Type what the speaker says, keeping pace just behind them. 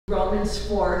Romans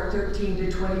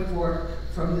 4:13-24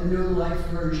 from the New Life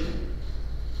Version.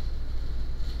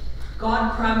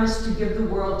 God promised to give the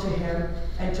world to him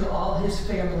and to all his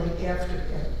family after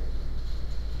him.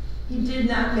 He did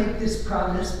not make this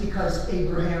promise because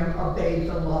Abraham obeyed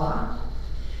the law.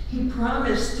 He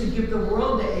promised to give the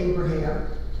world to Abraham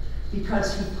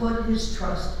because he put his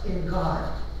trust in God.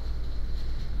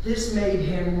 This made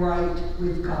him right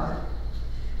with God.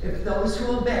 If those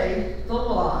who obey the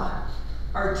law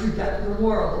are to get the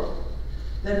world,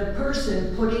 then a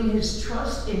person putting his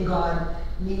trust in God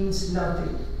means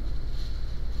nothing.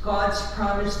 God's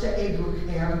promise to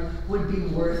Abraham would be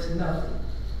worth nothing.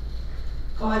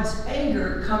 God's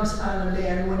anger comes on a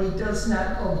man when he does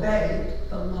not obey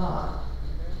the law.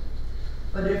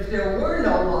 But if there were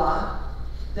no law,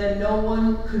 then no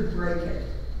one could break it.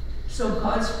 So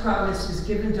God's promise is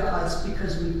given to us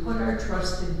because we put our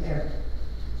trust in him.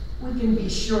 We can be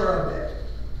sure of it.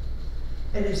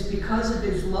 It is because of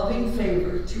his loving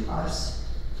favor to us.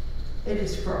 It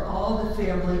is for all the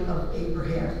family of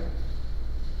Abraham.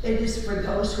 It is for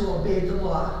those who obey the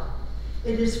law.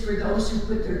 It is for those who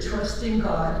put their trust in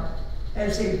God,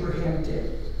 as Abraham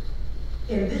did.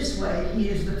 In this way, he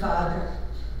is the father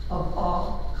of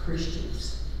all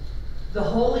Christians. The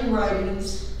Holy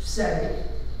Writings say,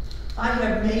 "I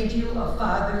have made you a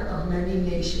father of many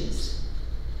nations."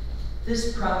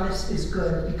 This promise is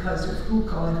good because of who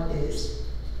God is.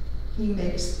 He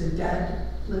makes the dead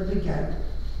live again.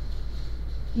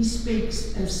 He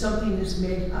speaks and something is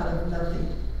made out of nothing.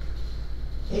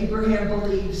 Abraham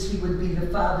believes he would be the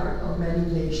father of many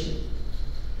nations.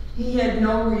 He had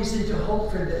no reason to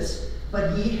hope for this,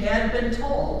 but he had been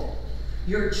told,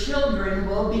 "Your children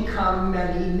will become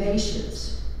many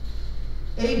nations."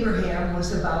 Abraham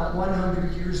was about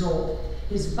 100 years old.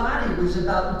 His body was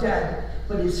about dead,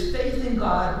 but his faith in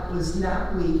God was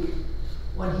not weak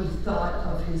when he thought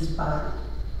of his body.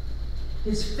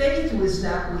 His faith was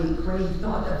not weak when he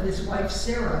thought of his wife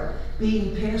Sarah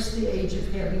being past the age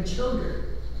of having children.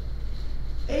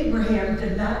 Abraham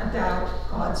did not doubt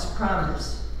God's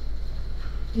promise.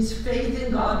 His faith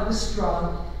in God was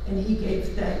strong, and he gave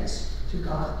thanks to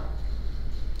God.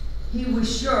 He was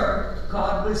sure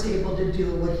God was able to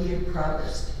do what he had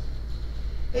promised.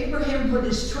 Abraham put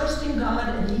his trust in God,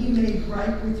 and he made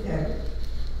right with him.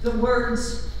 The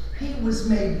words, "he was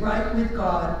made right with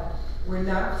God," were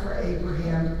not for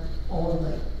Abraham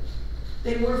only.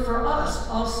 They were for us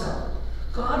also.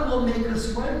 God will make us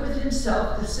right with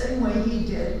himself the same way he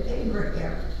did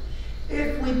Abraham,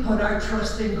 if we put our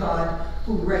trust in God,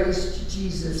 who raised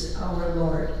Jesus, our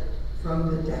Lord, from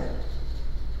the dead.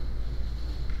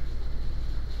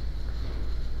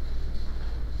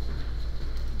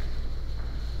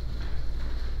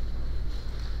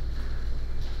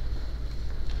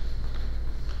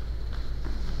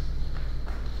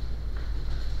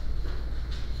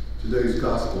 Today's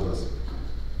gospel lesson.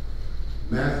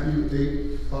 Matthew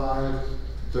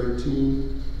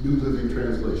 8:5-13, New Living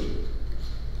Translation.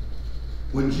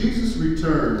 When Jesus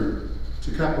returned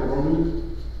to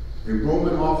Capernaum, a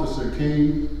Roman officer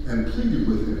came and pleaded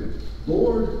with him,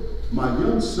 "Lord, my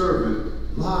young servant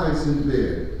lies in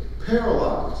bed,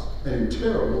 paralyzed and in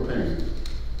terrible pain."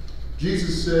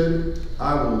 Jesus said,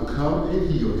 "I will come and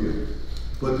heal him."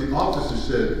 But the officer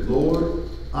said, "Lord,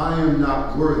 I am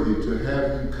not worthy to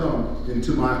have you come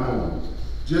into my home.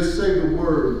 Just say the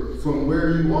word from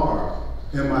where you are,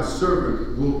 and my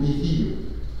servant will be healed.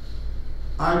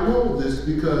 I know this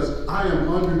because I am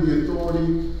under the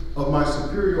authority of my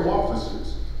superior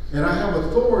officers, and I have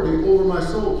authority over my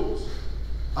soldiers.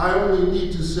 I only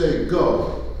need to say,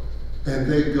 'Go,'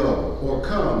 and they go, or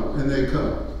 'Come,' and they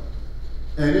come.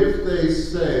 And if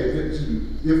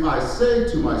I say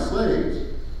to my slaves,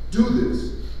 'Do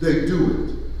this,' they do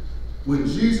it." When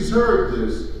Jesus heard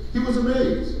this, he was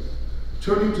amazed.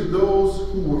 Turning to those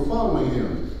who were following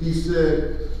him, he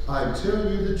said, "I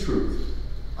tell you the truth.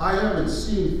 I haven't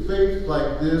seen faith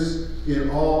like this in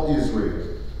all Israel.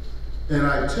 And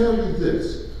I tell you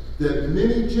this, that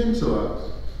many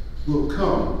Gentiles will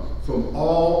come from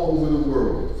all over the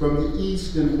world, from the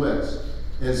east and west,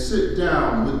 and sit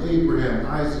down with Abraham,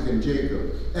 Isaac, and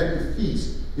Jacob at the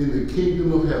feast in the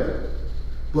kingdom of heaven.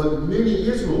 But many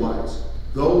Israelites,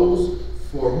 those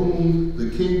for whom the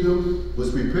kingdom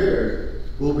was prepared,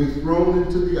 will be thrown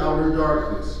into the outer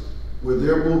darkness, where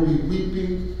there will be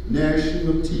weeping, gnashing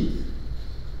of teeth."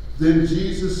 Then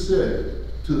Jesus said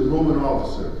to the Roman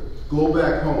officer, "Go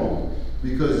back home,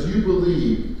 because you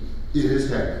believe it has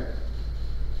happened."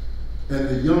 And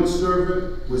the young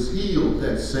servant was healed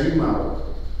that same hour.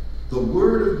 The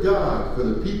word of God for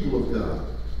the people of God.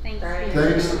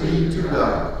 Thanks be to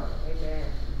God.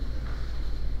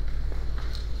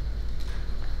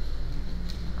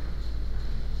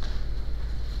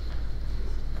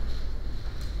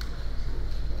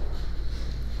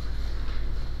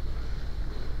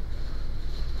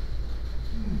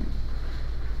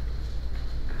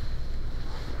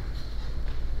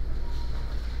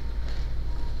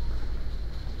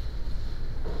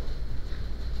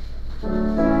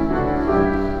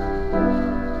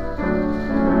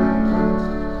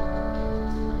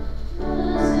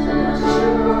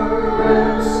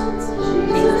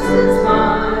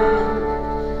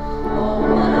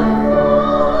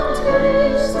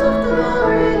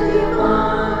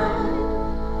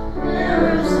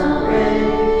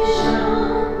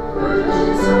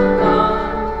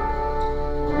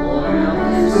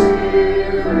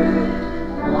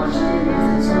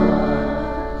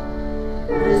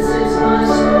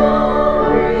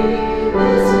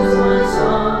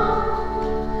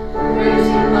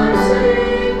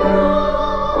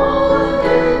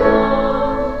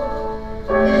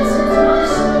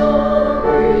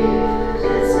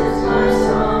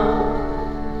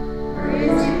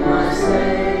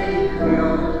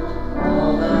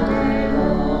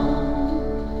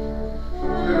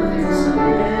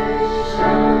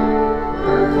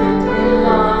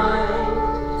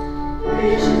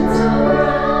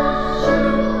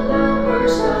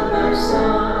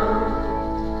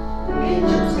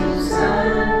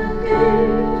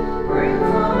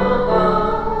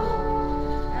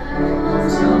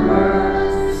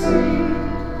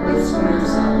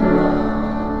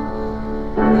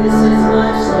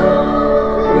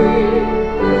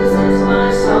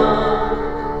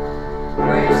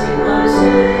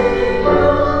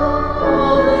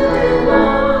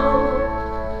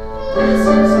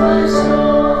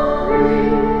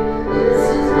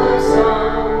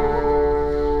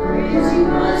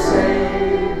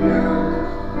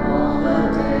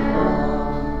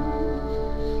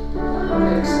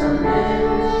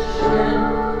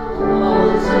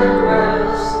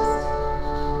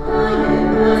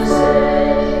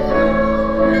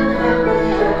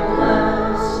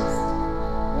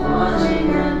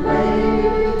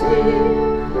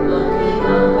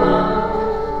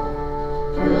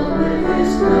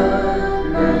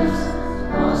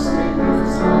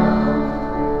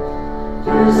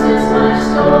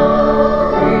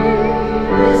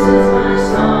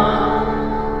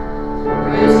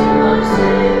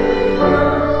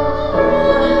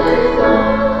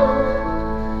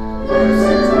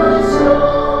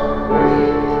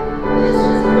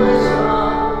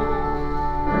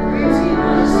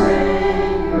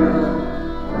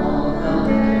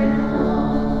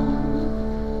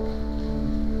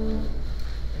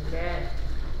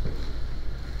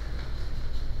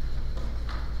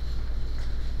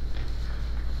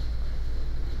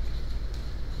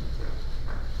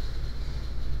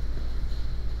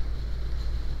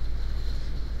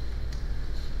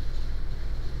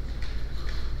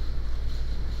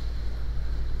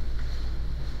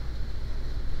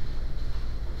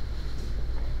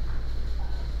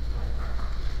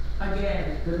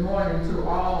 good morning to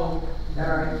all that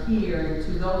are here and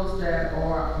to those that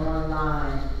are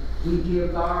online. We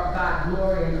give God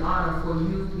glory and honor for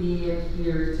you being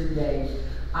here today.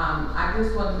 I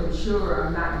just want to make sure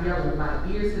I'm not yelling.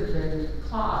 My ears have been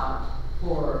clogged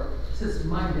since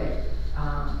Monday.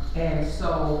 And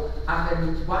so I've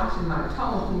been watching my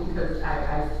tone because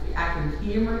I can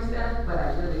hear myself, but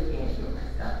I really can't hear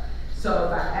myself. So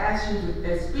if I ask you,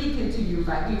 and speaking to you, if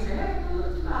I keep saying, hey, a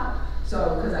little loud,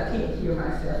 so because I can't hear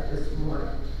myself this morning.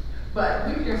 But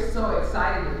we're just so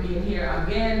excited to be here.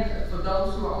 Again, for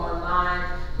those who are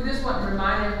online, we just want to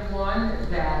remind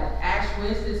everyone that Ash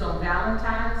Wednesday is on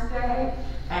Valentine's Day.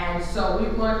 And so we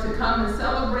want to come and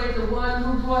celebrate the one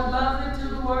who brought love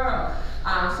into the world.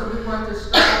 So we want to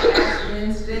start Ash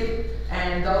Wednesday.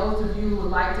 And those of you who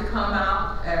would like to come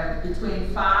out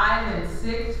between 5 and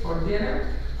 6 for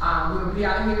dinner, we'll be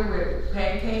out here with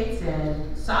pancakes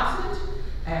and sausage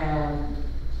and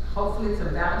hopefully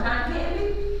some Valentine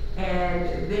candy.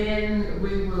 And then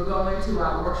we will go into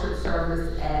our worship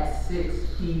service at 6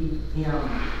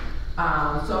 p.m.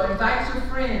 So invite your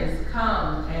friends,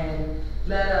 come and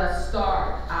let us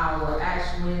start our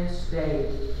Ash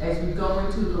Wednesday as we go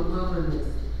into the wilderness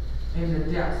in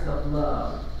the depths of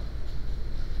love.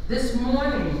 This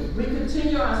morning, we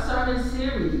continue our sermon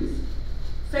series,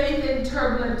 Faith in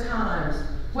Turbulent Times,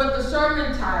 with the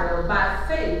sermon title, By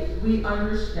Faith We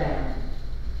Understand.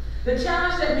 The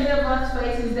challenge that many of us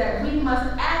face is that we must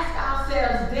ask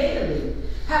ourselves daily,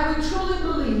 have we truly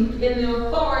believed in the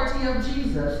authority of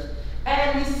Jesus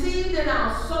and received in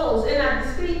our souls, in our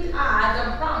distinct eye,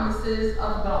 the promises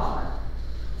of God?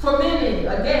 For many,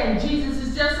 again, Jesus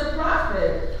is just a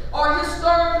prophet or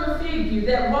historical figure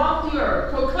that walked the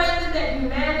earth, proclaiming that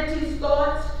humanity's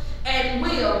thoughts and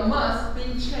will must be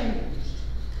changed.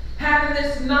 Having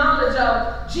this knowledge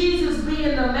of Jesus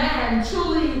being the man,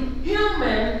 truly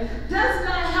human, does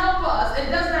not help us and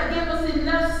does not give us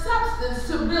enough substance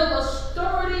to build a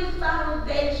sturdy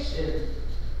foundation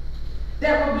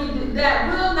that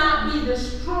will not be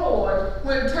destroyed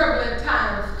when turbulent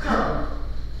times come.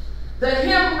 The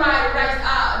hymn writer writes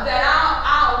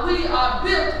that we are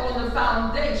built on the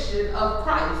foundation of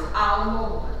Christ our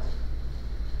Lord.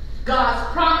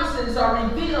 God's promises are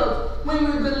revealed when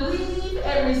we believe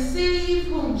and receive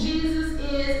who Jesus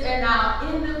is in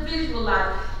our individual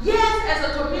life. Yes,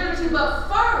 as a community, but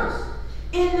first,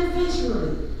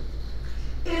 individually.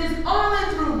 It is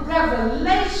only through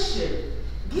revelation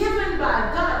given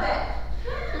by God that,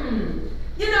 when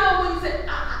you say,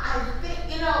 I think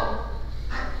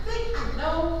I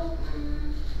know,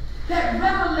 that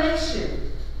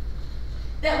revelation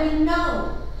that we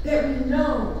know,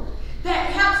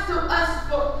 that helps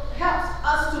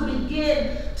us to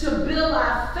begin to build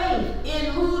our faith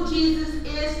in who Jesus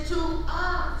is to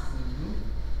us. Mm-hmm.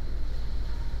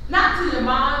 Not to your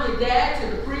mom, your dad,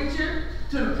 to the preacher,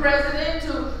 to the president,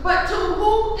 but to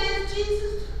who is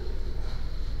Jesus.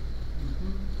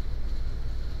 Mm-hmm.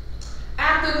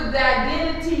 After the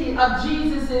identity of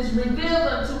Jesus is revealed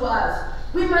unto us,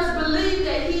 we must believe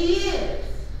that he is.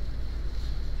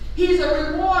 He's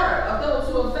a rewarder of those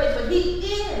who are faithful. He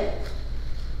is.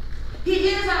 He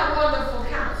is our wonderful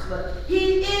counselor.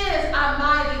 He is our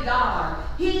mighty God.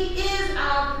 He is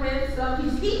our Prince of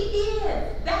Peace. He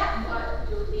is that what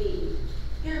you need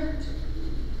him to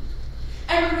be.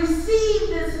 And we receive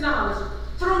this knowledge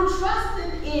through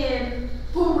trusting in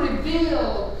who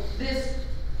revealed this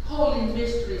holy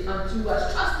mystery unto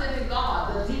us. Trusting in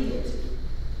God, the deity.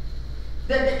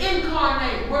 That the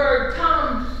incarnate word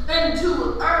come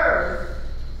into earth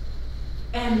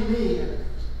and live.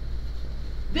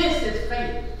 This is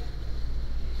faith.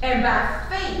 And by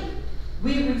faith,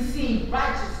 we receive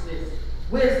righteousness,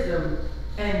 wisdom,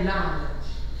 and knowledge.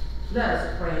 Let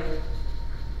us pray.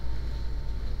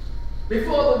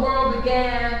 Before the world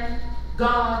began,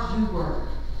 God, you were.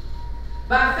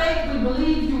 By faith, we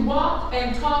believe you walked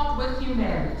and talked with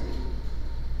humanity.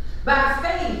 By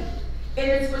faith, in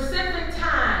a specific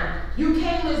time, you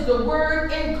came as the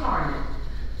Word incarnate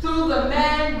through the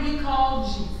man we call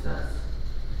Jesus.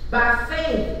 By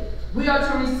faith, we are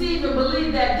to receive and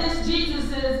believe that this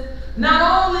Jesus is not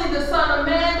only the Son of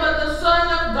Man, but the Son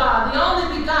of God, the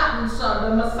only begotten Son,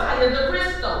 the Messiah, the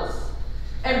Christos.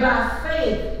 And by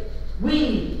faith,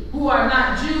 we who are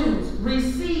not Jews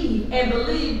receive and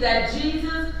believe that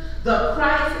Jesus, the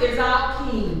Christ, is our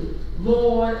King,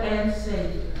 Lord, and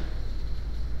Savior.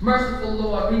 Merciful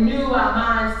Lord, renew our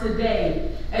minds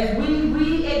today as we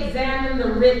re-examine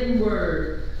the written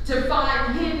word to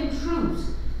find hidden truths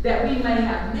that we may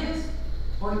have missed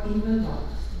or even lost.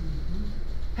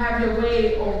 Mm-hmm. Have your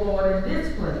way, O Lord, in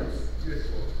this place. Yes,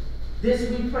 Lord. This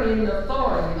we pray in the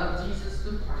authority of Jesus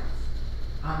the Christ.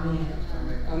 Amen.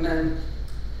 Amen.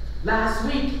 Last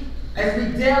week, as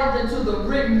we delved into the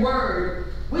written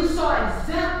word, we saw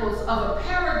examples of a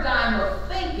paradigm of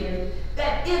thinking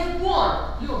that if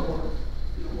one,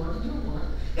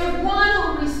 if one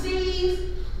who receives,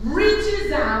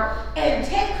 reaches out, and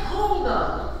takes hold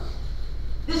of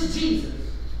this Jesus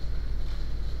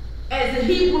as the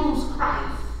Hebrews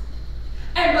Christ,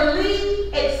 and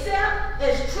believe, accept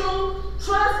as true,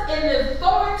 trust in the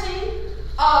authority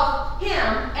of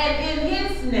him and in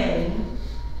his name,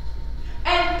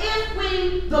 and if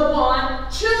we, the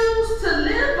one, choose to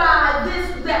live by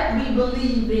this that we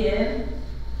believe in,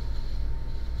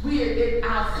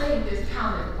 our faith is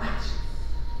counted righteous.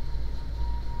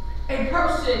 A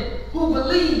person who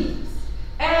believes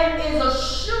and is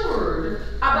assured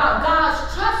about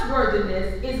God's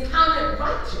trustworthiness is counted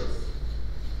righteous.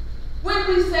 When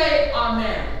we say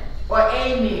amen or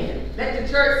amen, let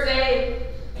the church say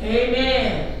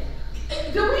amen.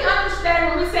 Do we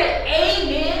understand when we say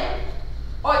amen?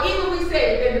 Or even we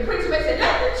say, and the preacher may say,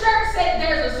 let the church say,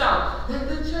 there's a song. Let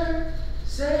the church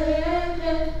say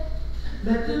amen.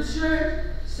 Let the church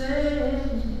say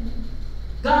amen.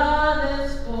 God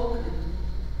has spoken.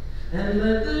 And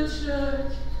let the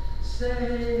church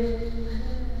say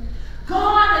amen.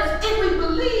 God has, if we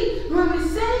believe, when we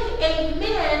say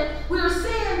amen, we're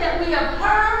saying that we have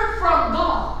heard from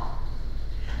God.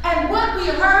 And what we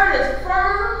heard is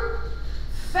firm,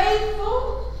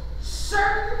 faithful,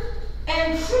 certain,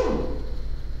 and true.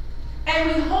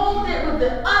 And we hold it with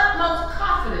the utmost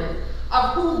confidence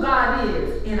of who God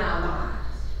is in our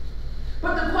lives.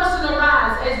 But the question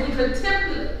arises as we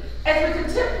contemplate, as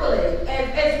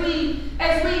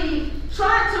we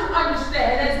try to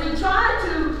understand, as we try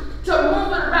to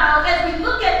move it around, as we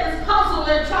look at this puzzle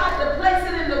and try to place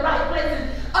it in the right places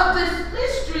of this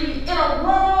mystery in a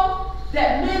world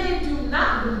that many do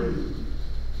not believe.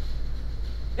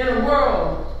 In a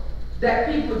world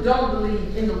that people don't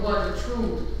believe in the one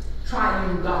true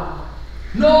triune God,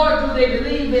 nor do they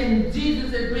believe in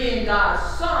Jesus as being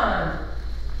God's Son.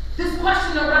 This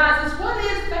question arises, what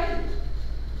is faith?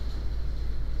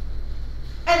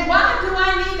 And why do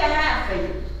I need to have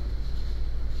faith?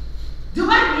 Do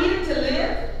I need it to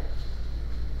live?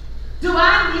 Do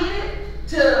I need it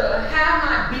to have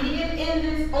my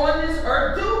being on this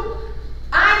earth? Do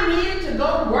I need it to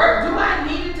go to work? Do I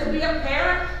need it to be a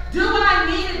parent? Do I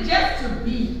need it just to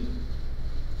be?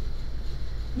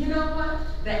 You know what?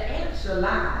 The answer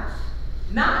lies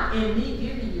not in me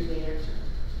giving you the answer,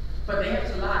 but the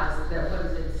answer lies that what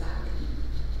is inside of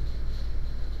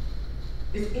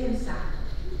you. It's inside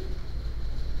of you.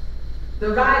 The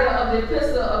writer of the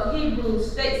Epistle of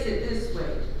Hebrews states it this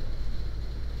way.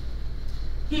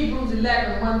 Hebrews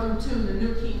 11, 1 through 2, the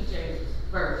New King James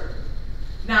Version.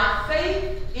 Now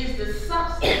faith is the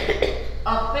substance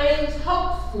of things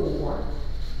hoped for,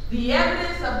 the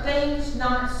evidence of things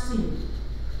not seen.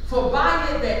 For by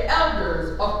it the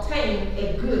elders obtained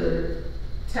a good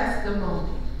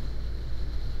testimony.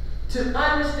 To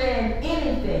understand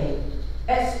anything,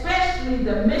 especially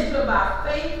the mystery of our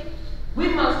faith, we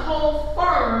must hold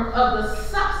firm of the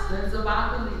substance of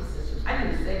our belief system. I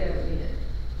need to say that again.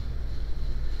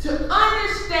 To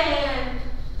understand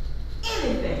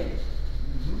anything,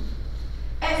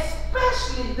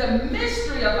 especially the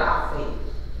mystery of our faith,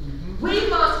 we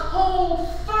must hold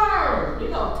firm,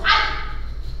 tight,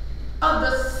 of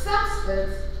the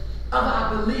substance of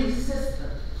our belief system.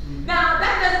 Now,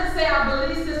 that doesn't say our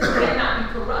belief system cannot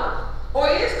be corrupt, or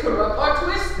is corrupt, or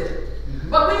twisted.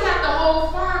 But we have to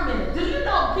hold firm in it. Do you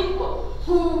know people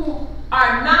who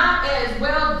are not as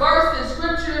well versed in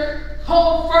Scripture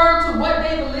hold firm to what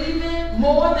they believe in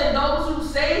more than those who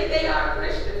say they are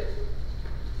Christians?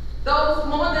 Those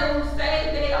more than who say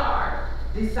they are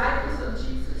disciples of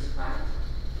Jesus Christ.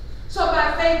 So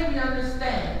by faith we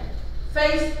understand.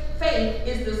 Faith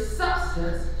is the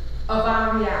substance of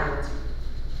our reality.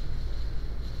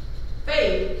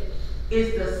 Faith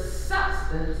is the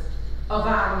substance of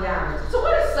our reality. So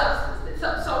what is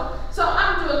substance? So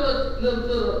I'm doing a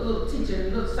little teaching, a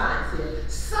little science here.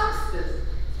 Substance.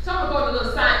 So I'm going to go to a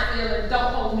little science field and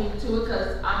don't hold me to it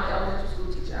because I'm an elementary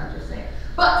school teacher, I'm just saying.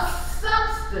 But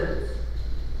substance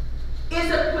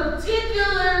is a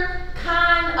particular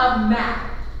kind of matter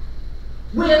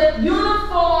with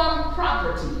uniform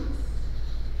properties.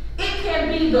 It can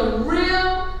be the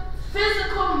real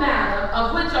physical matter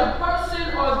of which a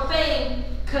person or thing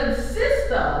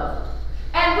consists of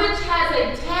and which has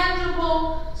a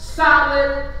tangible,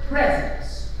 solid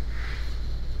presence.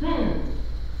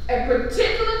 A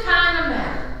particular kind of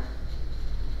matter.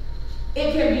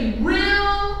 It can be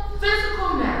real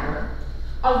physical matter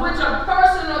of which a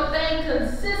person or thing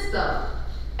consists of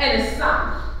and it's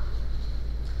solid.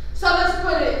 So let's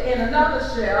put it in another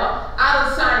shell, out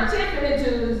of scientific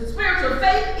into spiritual.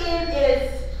 Faith in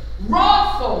its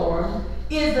raw form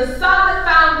is the solid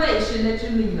foundation that you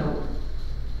lean on.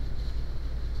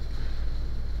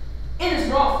 In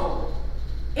its raw form,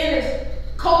 in its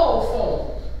cold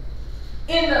form,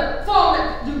 in the form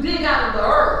that you dig out of the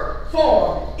earth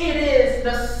form, it is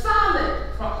the solid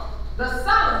form, the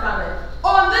solid foundation.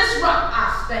 On this rock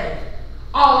I stand,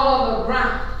 all other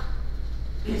ground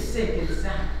is sinking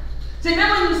sand. See,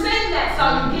 now when you sing that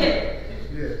song, you get it.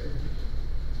 Yes.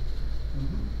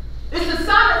 It's the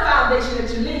solid foundation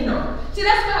that you lean on. See,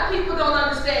 that's why people don't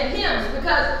understand hymns,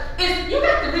 because you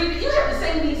have to read, you have to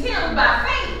sing these hymns by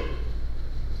faith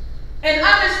and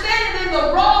understanding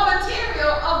the raw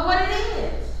material of what it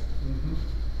is.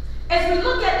 As we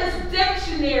look at this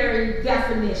dictionary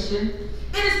definition,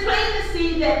 it is plain to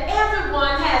see that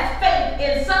everyone has faith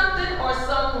in something or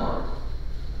someone.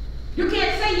 You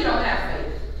can't say you don't have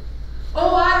faith.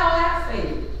 Oh, I don't have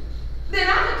faith. Then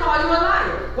I can call you a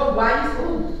liar. Well, why you?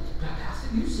 Oh, Pastor,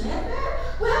 you said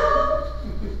that? Well,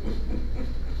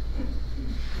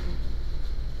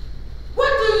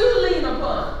 what do you lean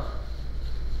upon?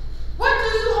 What do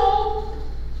you hold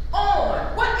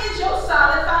on? What is your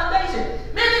solid foundation?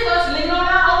 Many of us lean on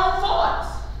our own thoughts.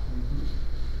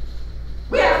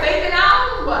 We have faith in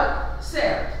our own what?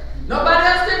 Self. Nobody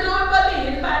else can do it but me.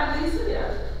 Anybody, Lisa?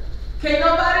 Yeah. Can't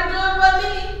nobody do it but me.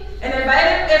 And if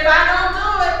I don't do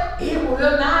it, it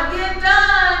will not get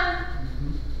done.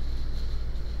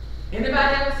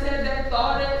 Anybody ever said that,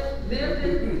 thought it, lived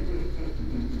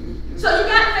it? So you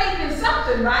got faith in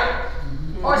something, right?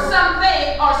 Or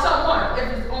something, or someone. If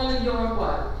it's only your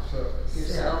what?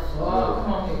 Yourself. Oh,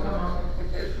 come on here, come on.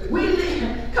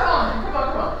 Come on.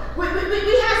 We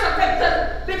have some faith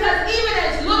because even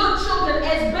as little children,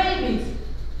 as babies,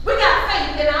 we got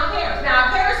faith in our parents. Now,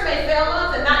 our parents may fail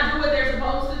us and not do what they're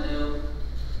supposed to do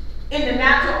in the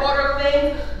natural order of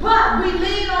things, but we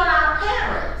lean on our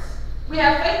parents. We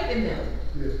have faith in them.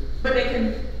 Yes. But they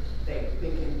can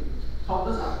hold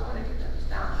us up or they can let us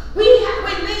down. We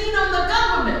lean on the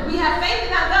government. We have faith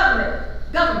in our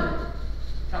government.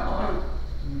 Come on.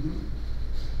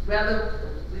 Rather,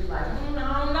 we're like, I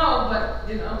don't know, but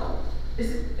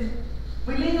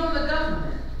we lean on the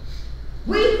government.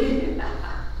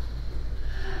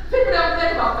 People don't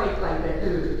think about faith like that, do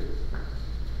they?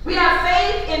 We have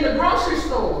faith in the grocery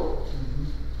store.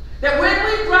 That when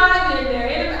we drive in there,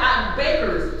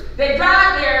 bakers, they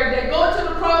drive there, they go to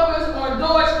the Kroger's on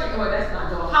Dorr Street, or that's not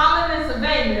Dorr, Holland and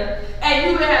Sylvania,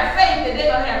 and you have faith that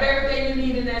they're going to have everything you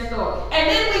need in that store. And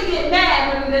then we get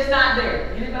mad when it's not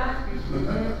there. Anybody?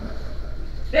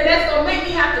 Then that's going to make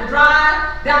me have to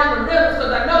drive down the river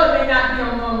because I know it may not be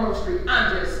on Monroe Street.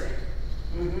 I'm just saying.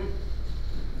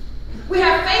 We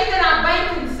have faith in our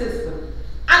banking system.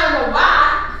 I don't know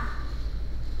why.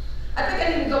 I think I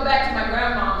need to go back to my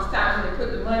grandma's time when they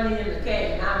put the money in the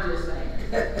can. I'm just saying.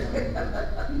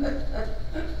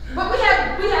 But we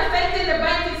have faith in the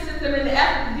banking system and the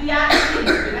FDIC.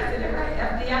 Did I say that right?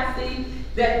 FDIC.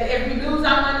 That if we lose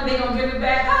our money, they're going to give it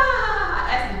back.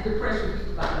 That's the depression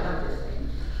people about it. I'm just saying.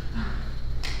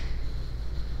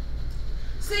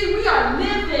 See, we are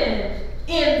living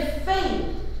in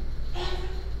faith every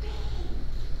day.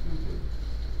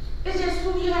 It's just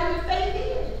who you have your faith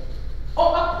in or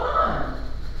upon.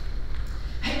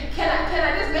 Hey, can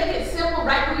I just make it simple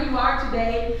right where you are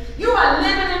today? You are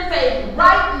living in faith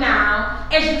right now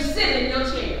as you sit in your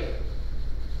chair.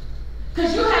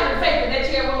 Because you have the faith that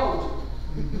chair will hold you.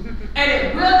 And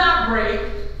it will not break.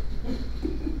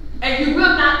 And you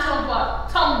will not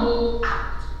tumble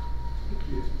out.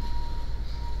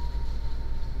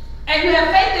 And you have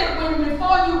faith that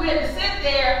before you went to sit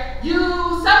there,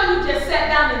 some of you just sat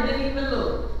down and didn't even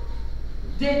look.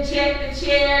 Didn't check the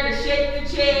chair, to shake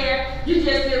the chair. You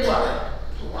just did what?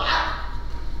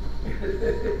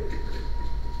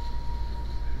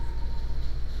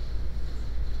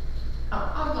 I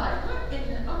was like, what in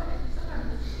the, okay, sorry.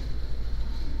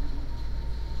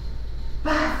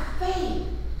 By faith.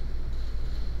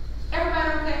 Everybody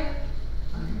okay?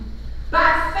 By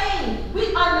faith, we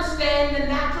understand the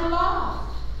natural laws.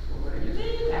 Well, what do you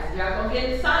mean? Pastor, y'all gonna get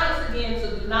into science again, so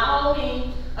do not hold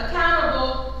me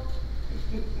accountable.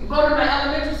 Go to my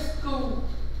elementary school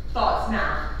thoughts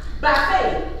now. By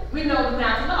faith, we know the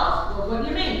natural laws. Well, what do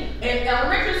you mean? In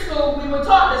elementary school, we were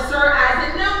taught that Sir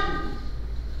Isaac Newton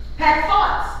had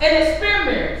thoughts and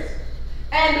experiments.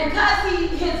 And because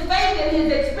his faith and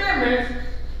his experiments,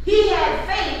 he had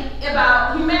faith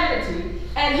about humanity.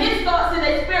 And his thoughts and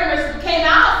experiments became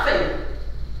our faith.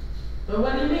 But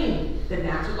what do you mean? The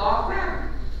natural law of gravity.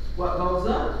 What goes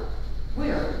up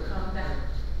will come down.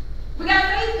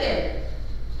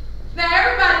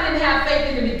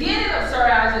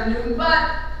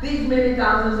 many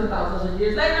thousands and thousands of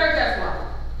years later, guess what?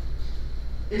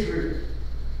 It's real.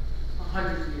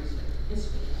 100 years later, it's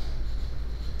real.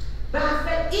 By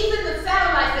faith, even the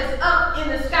satellite that's up in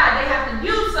the sky, they have to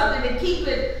use something to keep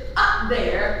it up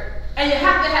there, and you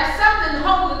have to have something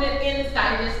holding it in the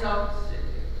sky. Just don't sit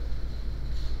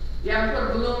there. You ever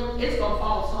put a balloon? It's going to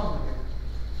fall somewhere.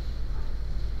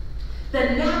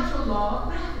 The natural law of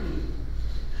gravity.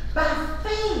 By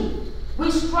faith, we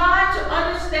strive to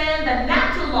understand the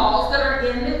natural laws that are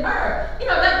in the earth. You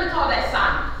know, that we call that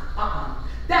science.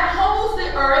 That holds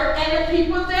the earth and the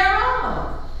people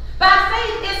thereof. By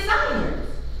faith is science.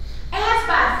 As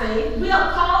by faith, we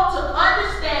are called to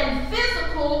understand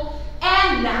physical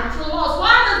and natural laws.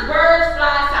 Why does birds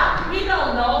fly south? We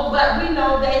don't know, but we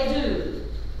know they do.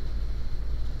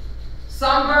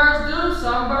 Some birds do,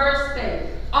 some birds stay.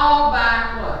 All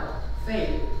by what?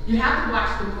 Faith. You have to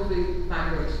watch the movie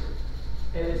Migration.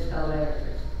 It is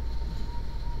hilarious.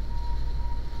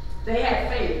 They had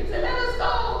faith. They said, let's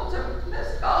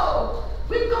go.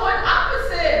 We're going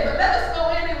opposite, but let us go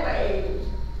anyway.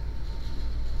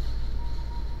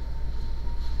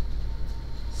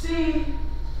 See,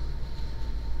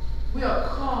 we are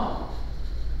called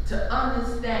to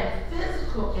understand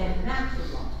physical and natural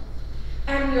laws.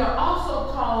 And we are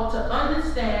also called to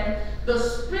understand the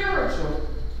spiritual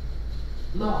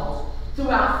laws through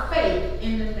our faith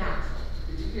in the natural.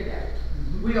 Did you hear that?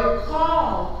 Mm-hmm. We are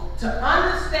called to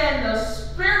understand the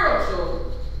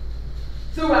spiritual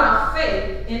through our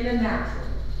faith in the natural.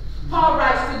 Paul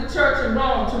writes to the church in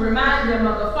Rome to remind them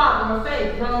of the father of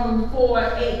faith, Romans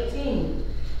 4:18.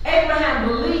 Abraham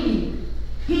believed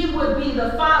he would be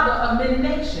the father of many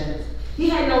nations. He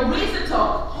had no reason to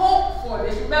hope for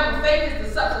this. Remember, faith is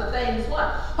the substance of things what?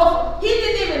 Hope. He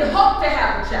didn't even hope to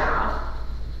have a child.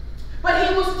 But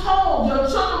he was told, your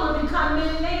children will become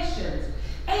many nations.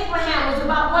 Abraham was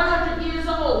about 100 years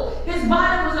old. His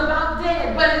body was about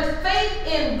dead. But his faith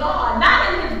in God,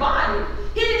 not in his body,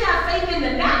 he didn't have faith in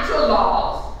the natural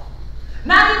laws,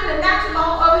 not even the natural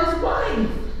law of his wife.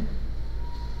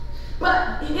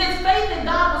 But his faith in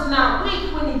God was not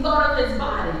weak when he thought of his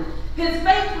body. His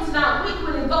faith was not weak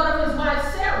when he thought of his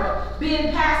wife Sarah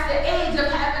being past the age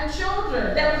of having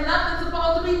children. There was nothing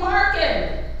supposed to be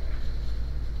working.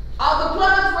 All the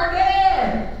plugs were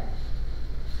dead.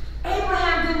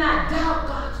 Abraham did not doubt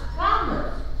God's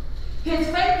promise. His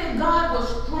faith in God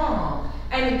was strong,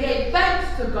 and he gave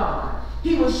thanks to God.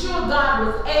 He was sure God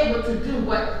was able to do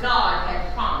what God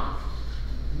had promised.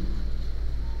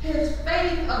 His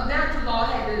faith of natural law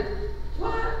had to,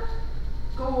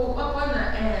 go up under,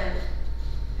 and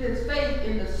his faith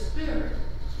in the spirit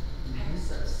had to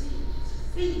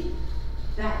succeed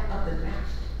that of the natural.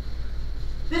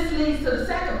 This leads to the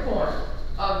second point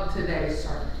of today's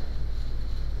sermon.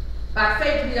 By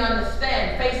faith we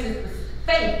understand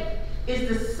faith is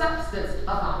the substance of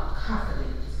our confidence.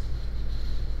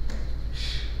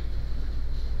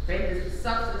 Faith is the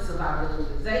substance of our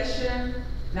realization.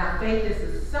 Now faith is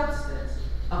the substance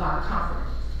of our confidence.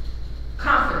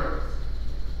 Confidence,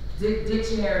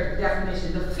 dictionary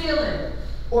definition, the feeling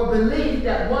or belief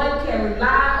that one can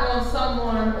rely on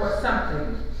someone or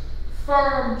something.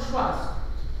 Firm trust.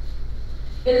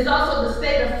 It is also the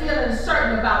state of feeling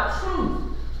certain about truth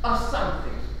of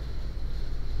something.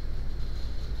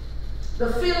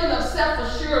 The feeling of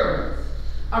self-assurance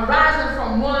arising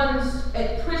from one's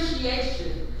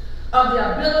appreciation of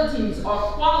the abilities or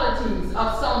qualities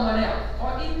of someone else,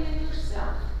 or even in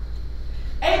yourself.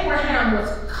 Abraham was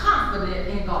confident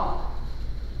in God.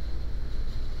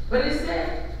 But it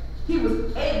said he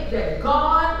was able, that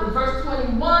God, in verse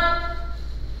 21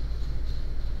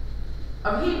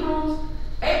 of Hebrews,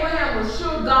 Abraham was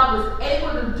sure God was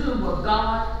able to do what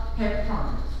God had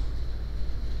promised.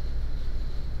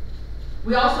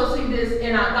 We also see this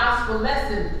in our gospel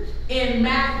lesson in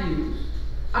Matthew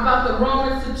about the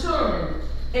Roman centurion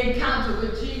encounter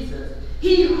with Jesus.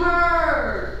 He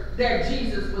heard that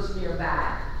Jesus was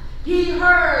nearby. He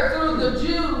heard through the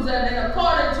Jews and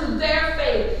according to their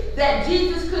faith that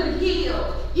Jesus could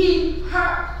heal. He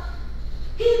heard.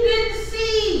 He didn't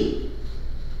see.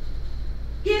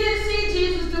 He didn't see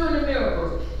Jesus doing the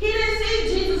miracles. He didn't see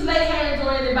Jesus lay hands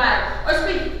on anybody or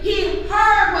speak. He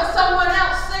heard what someone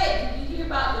else said. Did you hear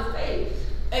about the faith?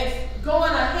 It's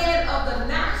going ahead of the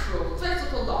natural,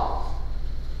 physical laws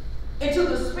into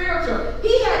the spiritual.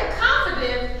 He had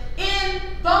confidence in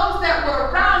those that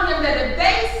were around him that if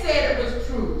they said it was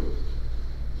true,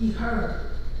 he heard.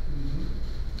 Mm-hmm.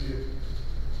 Yeah.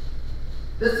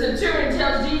 The centurion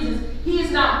tells Jesus he is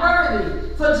not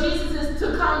worthy for Jesus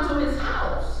to come to his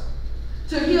house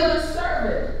to heal his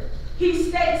servant. He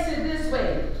states it this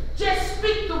way: just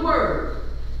speak the word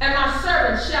and my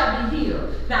servant shall be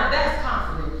healed. Now that's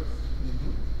confidence.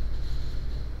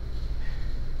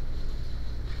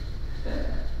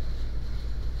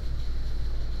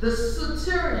 The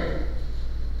centurion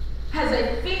has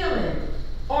a feeling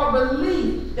or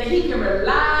belief that he can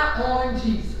rely on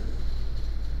Jesus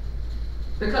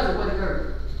because of what he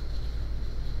heard.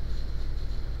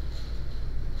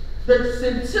 The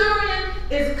centurion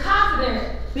is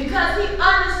confident because he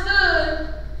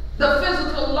understood the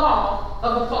physical law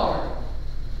of authority.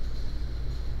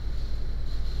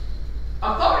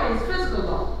 Authority is physical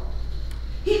law.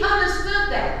 He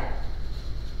understood that.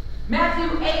 Matthew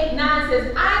 8:9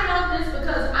 says, I know this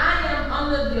because I am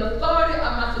under the authority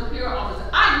of my superior officer.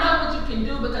 I know what you can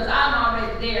do because I'm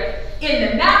already there in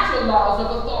the natural laws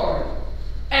of authority.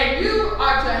 And you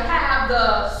are to have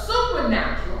the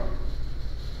supernatural,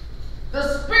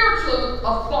 the spiritual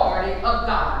authority of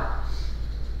God.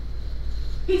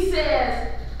 He says,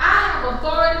 I have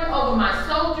authority over my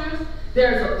soldiers.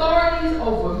 There's authorities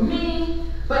over me.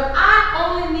 But I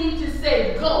only need to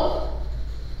say go.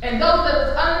 And those that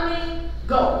was under me,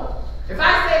 go. If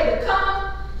I say to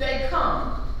come, they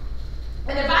come.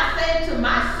 And if I say to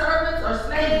my servants or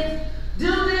slaves,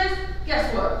 do this,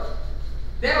 guess what?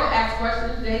 They don't ask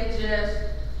questions, they just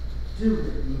do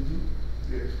it.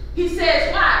 Yeah. He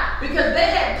says, why? Because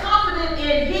they had confidence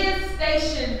in his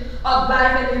station of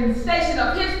life and in the station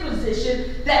of his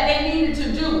position that they needed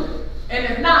to do it. And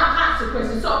if not,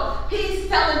 consequences. So he's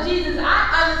telling Jesus,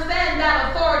 I understand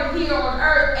that authority here on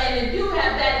earth, and if you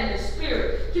have that in the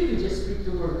spirit, you can just speak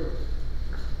the word.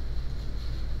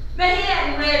 Now he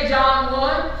hadn't read John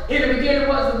 1. In the beginning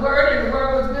was the word, and the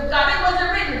word was with God. It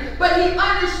wasn't written. But he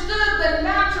understood the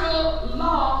natural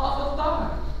law of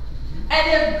authority. And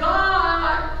if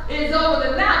God is over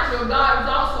the natural, God is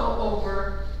also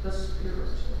over the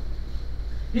spiritual.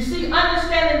 You see,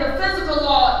 understanding the physical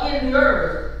law in the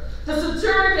earth, the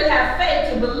centurion could have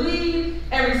faith to believe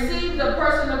and receive the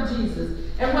person of Jesus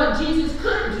and what Jesus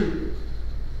could do.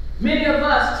 Many of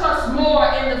us trust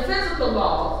more in the physical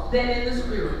laws than in the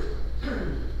spiritual.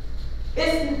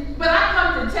 But I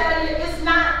come to tell you, it's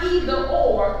not either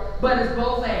or, but it's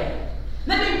both and.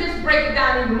 Let me just break it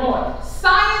down even more.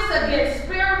 Science against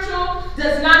spiritual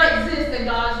does not exist in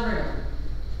God's realm.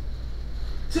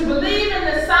 To believe in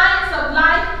the science of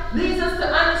life leads us to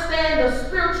understand the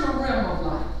spiritual realm of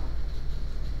life.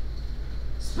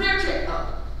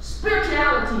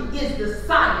 Spirituality is the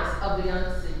science of the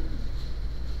unseen.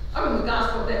 I mean, when God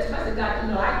spoke that to me, I said, God, you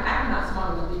know, I'm not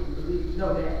smart enough to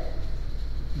know that.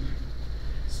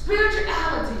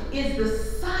 Spirituality is the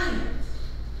science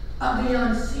of the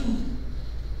unseen.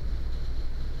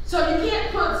 So you can't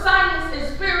put science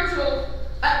and spiritual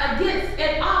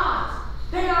at odds.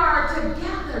 They are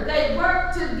together. They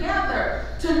work together.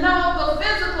 To know the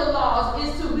physical laws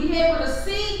is to be able to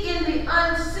see in the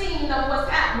unseen of what's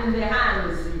happening behind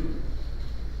the scenes.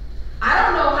 I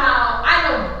don't know how. I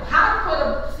know how to put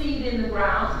a seed in the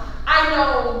ground. I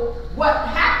know what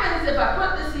happens if I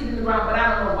put the seed in the ground, but I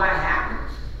don't know why it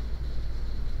happens.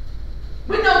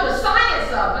 We know the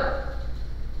science of it,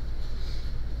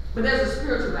 but there's a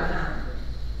spiritual behind it.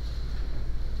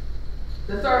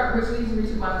 The third, which leads me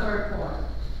to my third point.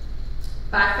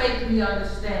 By faith we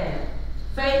understand.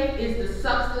 Faith is the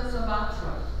substance of our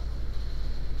trust.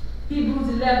 Hebrews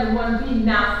 11:1b.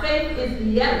 Now faith is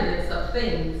the evidence of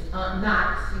things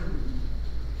not seen.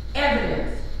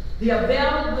 Evidence, the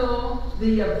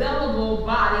available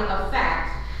body of facts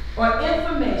or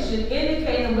information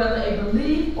indicating whether a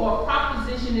belief or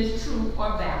proposition is true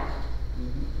or valid.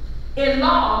 In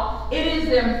law, it is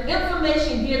the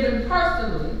information given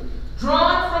personally,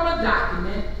 drawn from a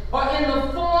document, or in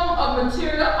the form of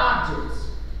material objects,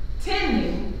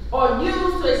 tending or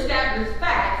used to establish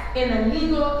facts in a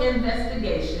legal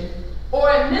investigation, or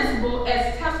admissible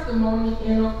as testimony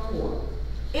in a court.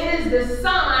 It is the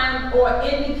sign or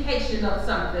indication of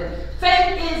something.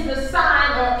 Faith is the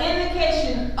sign or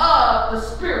indication of the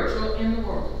spiritual in the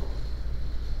world.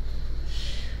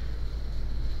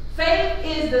 Faith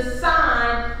is the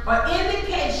sign or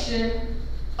indication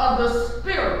of the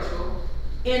spiritual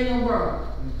in the world.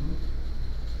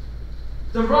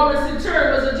 The Roman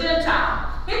centurion was a Gentile.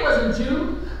 He was a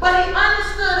Jew, but he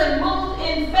understood and moved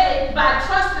in faith by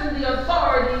trusting the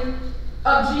authority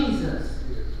of Jesus.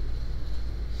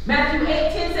 Matthew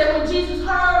 8:10 said when Jesus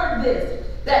heard this,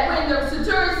 that when the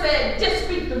centurion said, just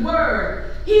speak the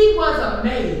word, he was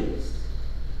amazed.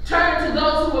 Turning to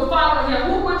those who were following him,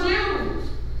 who were Jews,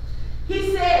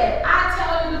 he said, I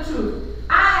tell you the truth,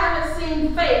 I haven't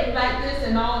seen faith like this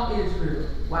in all Israel.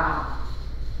 Wow.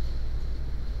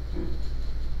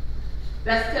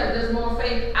 That's telling there's more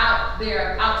faith out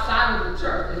there outside of the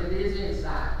church than it is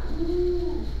inside.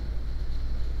 Ooh.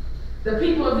 The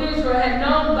people of Israel had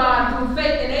known God through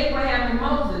faith in Abraham and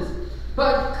Moses,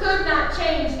 but could not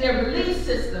change their belief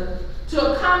system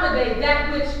to accommodate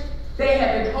that which they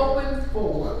had been hoping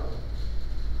for.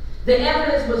 The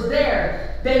evidence was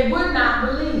there. They would not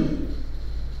believe.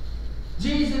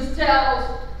 Jesus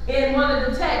tells in one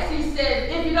of the texts, he said,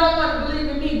 if you don't want to believe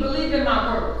in me, believe in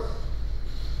my words.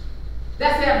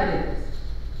 That's evidence.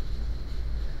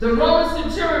 The Roman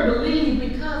centurion believed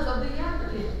because of the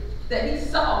evidence that he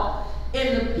saw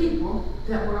in the people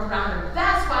that were around him.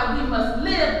 That's why we must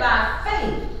live by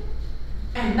faith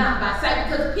and not by sight,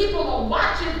 because people are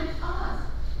watching us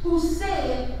who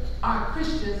said are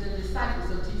Christians and disciples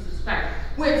of Jesus Christ.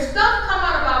 When stuff come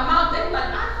out of our mouth, they're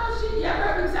like, I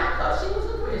thought she was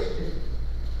a Christian.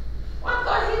 Well, I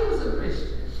thought he was a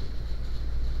Christian.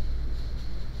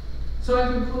 So in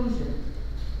conclusion,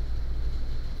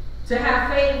 to have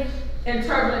faith in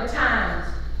turbulent times,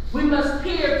 we must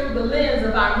peer through the lens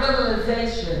of our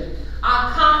realization,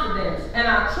 our confidence, and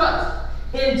our trust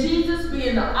in Jesus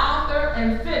being the author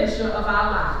and finisher of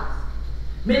our lives.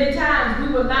 Many times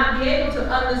we will not be able to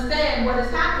understand what is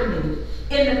happening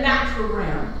in the natural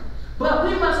realm, but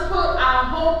we must put our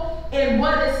hope in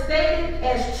what is stated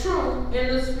as true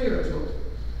in the spiritual.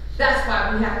 That's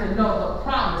why we have to know the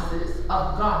promises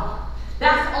of God.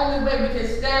 That's the only way we can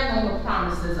stand on the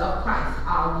promises of Christ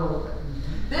our Lord.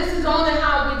 This is only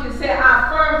how we can say our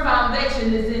firm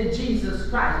foundation is in Jesus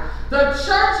Christ. The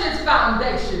church's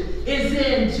foundation is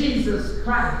in Jesus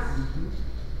Christ.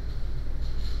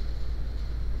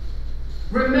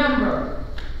 Remember,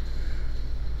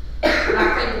 I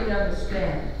think we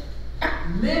understand.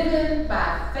 Living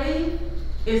by faith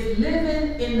is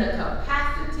living in the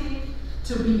capacity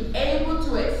to be able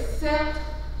to accept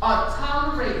or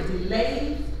tolerate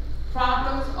delays,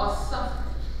 problems, or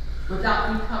suffering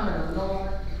without becoming alone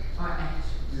or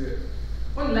anxious. Yeah.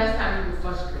 When the last time you were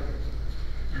frustrated?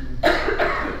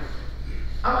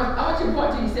 I want you to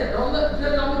point to yourself.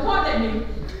 Don't be pointing at me.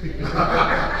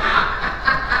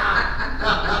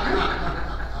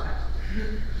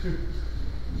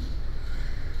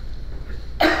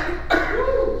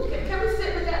 Can we sit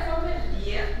with that for a minute?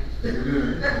 Yeah.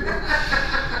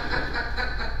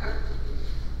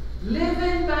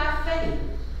 Living by faith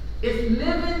is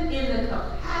living in the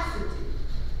capacity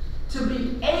to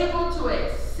be able to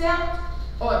accept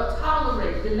or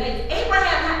tolerate delays.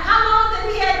 Abraham, how long did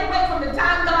he have to wait from the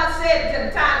time God said to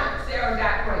the time that Sarah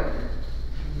got pregnant?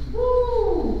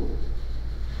 Woo!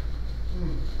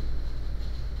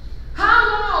 How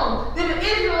long did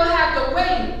Israel have to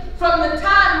wait from the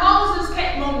time Moses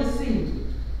came on the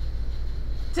scene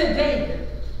to David?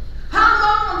 How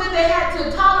long did they have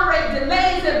to tolerate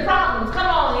delays and problems? Come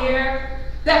on here.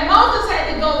 That Moses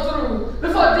had to go through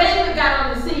before David got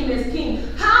on the scene as king.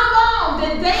 How long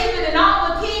did David and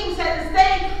all the kings had to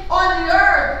stay on the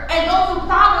earth and go through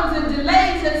problems and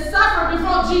delays and suffer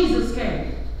before Jesus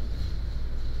came?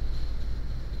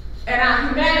 And our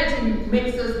humanity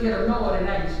makes us get annoyed and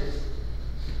anxious.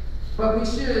 But we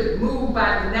should move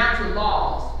by the natural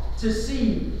laws to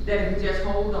see that if we just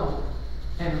hold on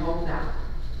and hold out.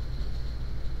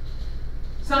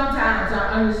 Sometimes our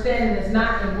understanding is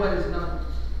not in what is known,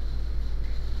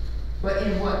 but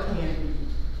in what can be.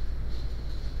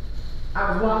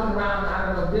 I was walking around, I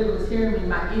don't know if Billy was hearing me in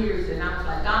my ears, and I was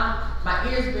like, God, my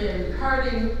ears been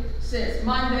hurting since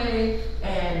Monday,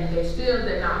 and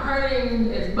they're not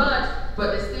hurting as much,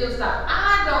 but they still stop.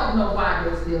 I don't know why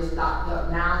they're still stopped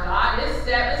up now, God.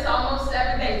 It's almost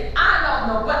 7 days. I don't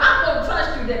know, but I'm going to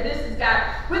trust you that this is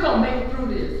God. We're going to make it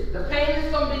through this. The pain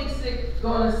is going to be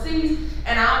going to cease,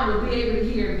 and I will be able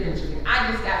to hear eventually.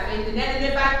 I just got faith in that, and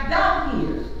if I don't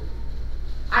hear,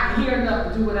 I can hear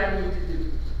enough to do what I need to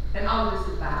do. And all of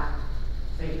this is by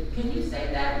faith. Can you say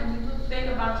that when you think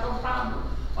about your problem,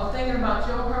 or thinking about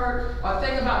your hurt, or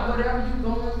thinking about whatever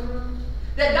you're going through?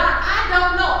 That God, I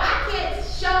don't know. I can't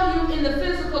show you in the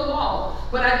physical law,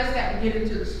 but I just got to get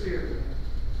into the spirit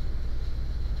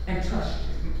and trust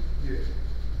you.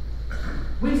 Yeah.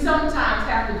 We sometimes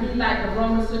have to be like the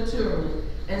Roman centurion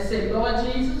and say, Lord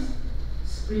Jesus,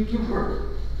 speak your word.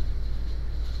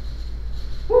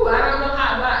 Whew, I don't know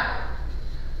how,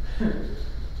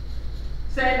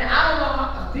 saying, I don't know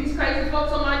how, these crazy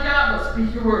folks on my job, but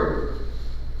speak your word.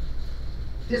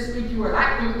 Just speak your word.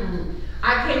 I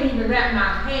can't even wrap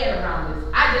my head around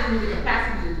this. I just need the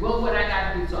capacity to do what I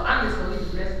got to do. So I'm just going to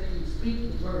leave the rest of you.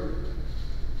 Speak the word.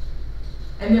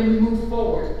 And then we move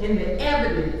forward in the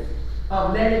evidence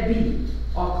of let it be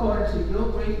according to your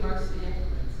great mercy and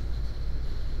grace.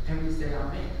 And we say,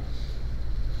 amen.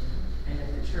 And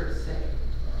if the church say,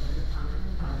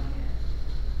 amen.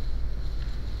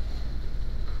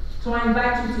 So I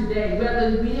invite you today,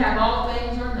 whether we have all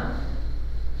things or nothing,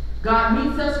 God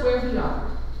meets us where we are.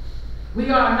 We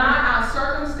are not our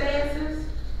circumstances.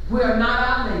 We are not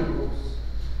our labels.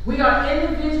 We are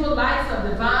individual lights of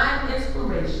divine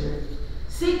inspiration,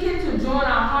 seeking to join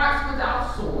our hearts with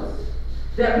our source,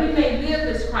 that we may live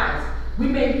as Christ. We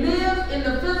may live in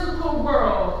the physical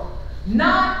world,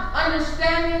 not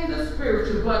understanding the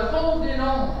spiritual, but holding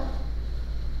on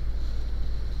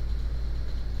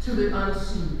to the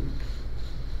unseen.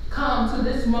 Come to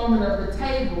this moment of the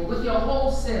table with your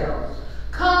whole self.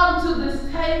 Come to this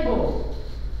table,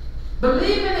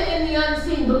 believing in the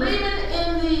unseen, believing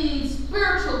in the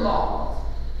spiritual laws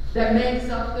that makes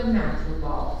up the natural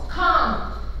laws.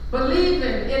 Come,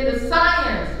 believing in the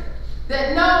science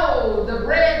that no, the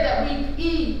bread that we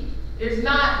eat is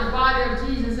not the body of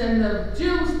Jesus, and the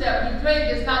juice that we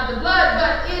drink is not the blood,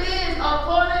 but it is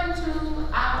according to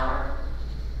our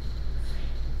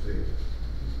faith.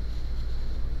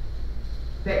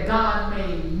 That God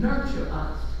may nurture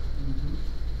us.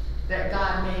 That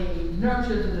God may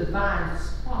nurture the divine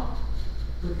spark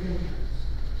within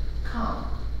us. Come,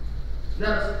 let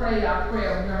us pray our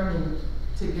prayer of yearning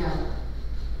together.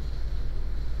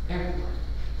 Everyone.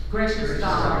 Gracious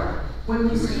God, when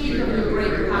we speak of your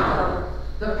great power,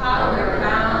 the power that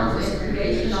abounds in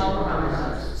creation all around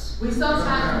us, we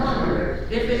sometimes wonder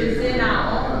if it is in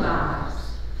our own lives.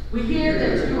 We hear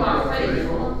that you are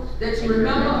faithful, that you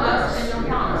remember us and your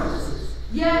promises.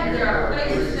 Yet there are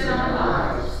places in our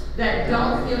lives that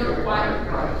don't feel quite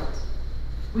right.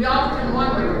 We often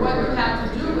wonder what we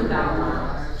have to do with our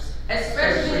lives,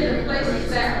 especially in the places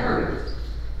that hurt.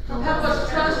 Help us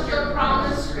trust your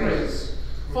promised grace,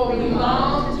 for we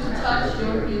long to touch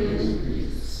your healing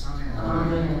peace.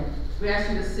 Amen. We ask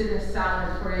you to sit in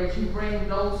silent prayer as you bring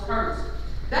those hurts,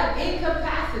 that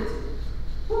incapacity.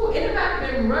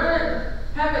 Anybody been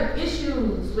having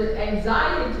issues with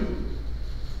anxiety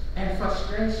and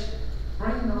frustration?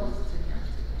 Bring those to him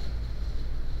today.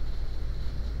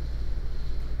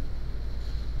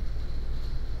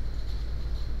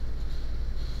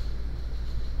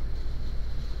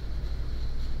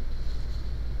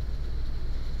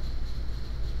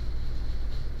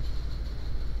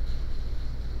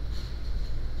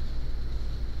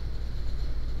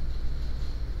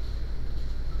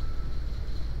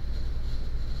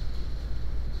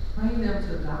 Bring them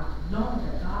to God, knowing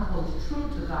that God holds true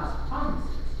to God's promises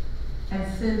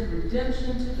and sends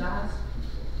redemption to God's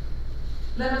people.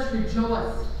 Let us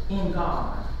rejoice in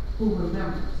God who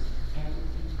remembers and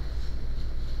redeems.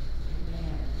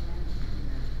 Amen.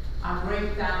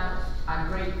 Our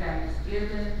great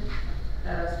thanksgiving.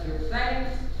 Let us give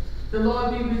thanks. The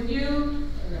Lord be with you.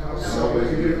 So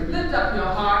with you. Lift up your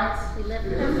hearts. Lift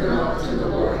them up to the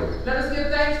Lord. Let us give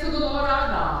thanks to the Lord our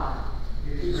God.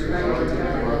 It is right to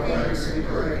give thanks and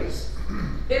praise.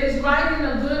 It is right and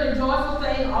a good and joyful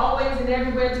thing always and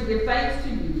everywhere to give thanks to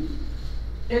you.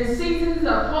 In seasons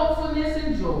of hopefulness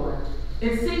and joy,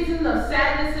 in seasons of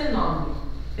sadness and longing,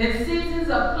 in seasons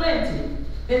of plenty,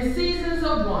 in seasons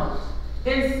of want,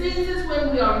 in seasons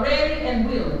when we are ready and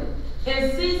willing,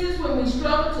 in seasons when we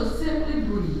struggle to simply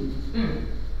breathe,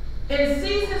 in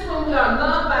seasons when we are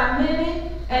loved by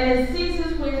many, and in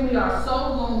seasons when we are so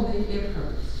lonely it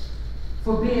hurts.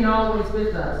 For being always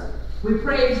with us, we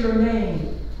praise your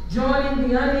name, joining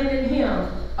the unending hymn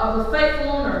of the faithful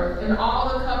on earth and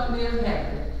all the company of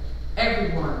heaven.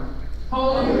 Everyone,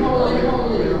 holy, holy,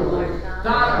 holy, Lord,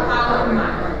 God of power and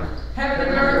might, heaven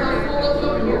and earth are full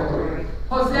of your glory.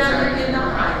 Hosanna in the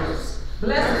highest.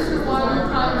 Blessed is the one who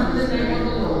comes in the name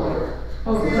of the Lord.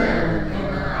 Hosanna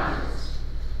in the highest.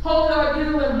 Holy are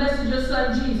you and blessed is your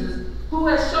Son Jesus, who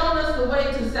has shown us the way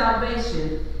to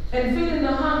salvation, and feeding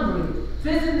the hungry,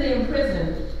 visiting the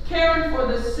imprisoned, caring for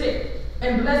the sick,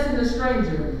 and blessing the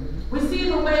stranger. We see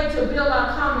the way to build our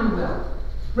commonwealth.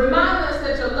 Remind us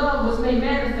that your love was made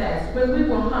manifest when we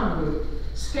were hungry,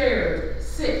 scared,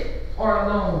 sick, or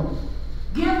alone.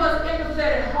 Give us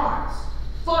empathetic hearts,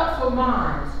 thoughtful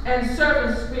minds, and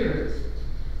servant spirits.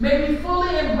 May we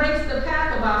fully embrace the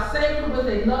path of our Savior with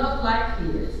a love like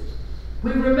his.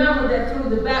 We remember that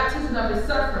through the baptism of his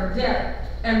suffering, death,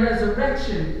 and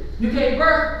resurrection, you gave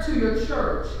birth to your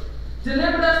church,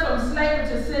 delivered us from slavery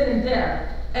to sin and death,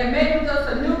 and made with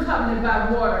us a new covenant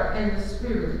by water and the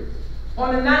Spirit.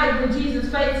 On the night when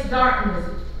Jesus faced darkness,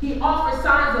 he offered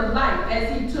signs of light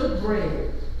as he took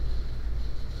bread.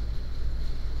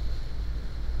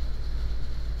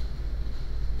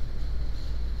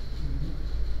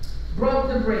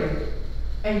 Broke the bread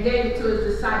and gave it to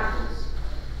his disciples.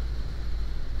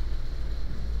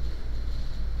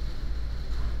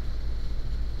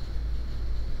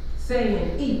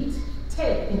 saying, eat,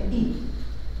 take and eat.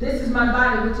 This is my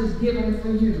body which is given for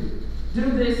you. Do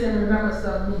this in remembrance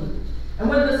of me. And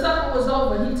when the supper was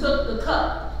over, he took the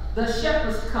cup, the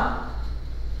shepherd's cup.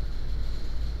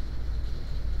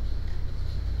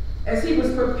 As he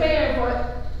was prepared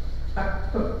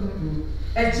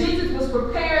as Jesus was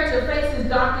prepared to face his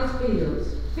darkest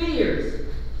fears,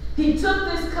 he took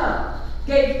this cup,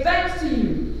 gave thanks to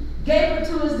you, gave it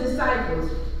to his disciples,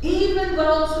 even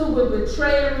those who would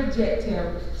betray and reject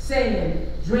him,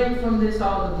 saying, drink from this,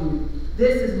 all of you.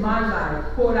 This is my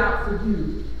life poured out for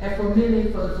you and for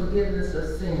many for the forgiveness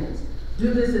of sins.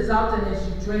 Do this as often as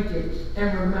you drink it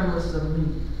in remembrance of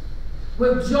me.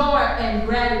 With joy and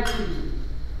gratitude,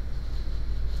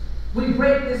 we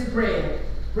break this bread.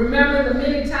 Remember the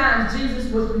many times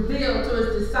Jesus was revealed to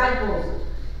his disciples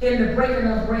in the breaking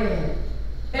of bread.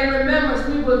 In remembrance,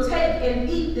 we will take and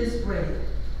eat this bread.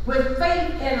 With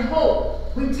faith and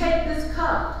hope, we take this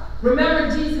cup.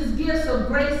 Remember Jesus' gifts of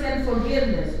grace and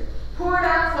forgiveness, poured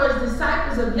out for his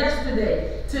disciples of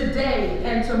yesterday, today,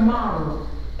 and tomorrow.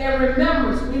 In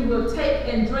remembrance, we will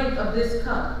take and drink of this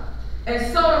cup.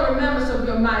 And so in remembrance of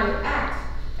your mighty acts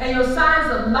and your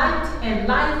signs of light and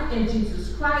life in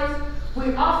Jesus Christ,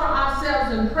 we offer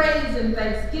ourselves in praise and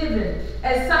thanksgiving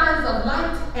as signs of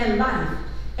light and life,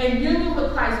 in union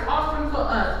with Christ's offering for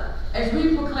us as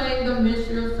we proclaim the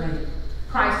mystery of faith.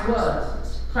 Christ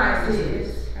was, Christ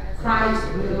is,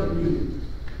 Christ will be.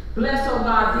 Bless, O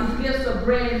God, these gifts of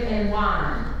bread and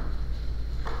wine,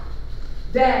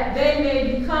 that they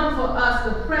may become for us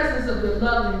the presence of your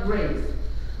love and grace.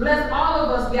 Bless all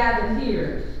of us gathered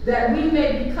here, that we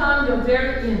may become your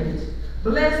very image.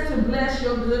 Blessed to bless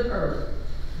your good earth.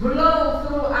 Blow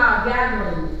through our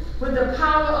gathering with the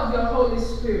power of your Holy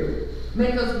Spirit.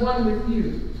 Make us one with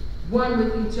you, one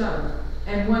with each other,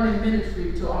 and one in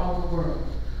ministry to all the world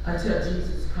until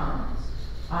Jesus comes.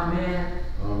 Amen.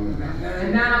 Amen.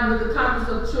 And now, with the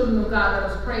confidence of children of God,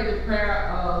 let us pray the prayer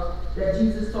of that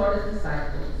Jesus taught his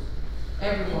disciples.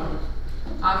 Everyone.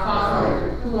 Our Father,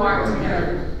 who art in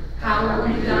heaven, hallowed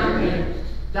be thy name.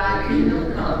 Thy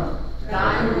kingdom come,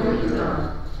 thy will be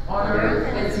done, on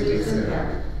earth as it is in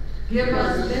heaven. Give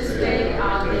us this day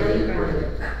our daily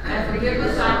bread, and forgive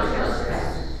us our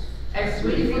trespasses, as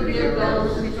we forgive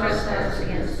those who trespass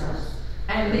against us.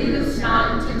 And lead us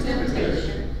not into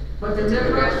temptation, but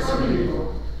deliver us from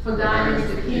evil. For thine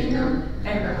is the kingdom,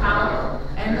 and the power,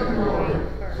 and the glory,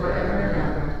 forever and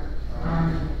ever.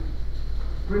 Amen.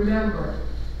 Remember,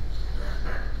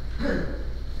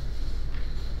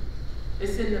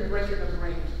 it's in the breaking of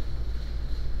bread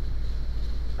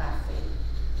by faith.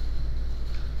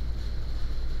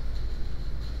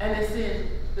 And it's in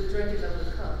the drinking of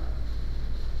the cup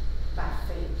by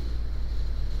faith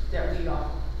that we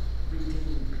are redeemed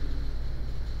people.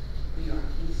 We are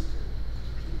Easter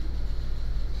people.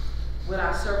 Will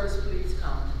our service please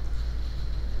come?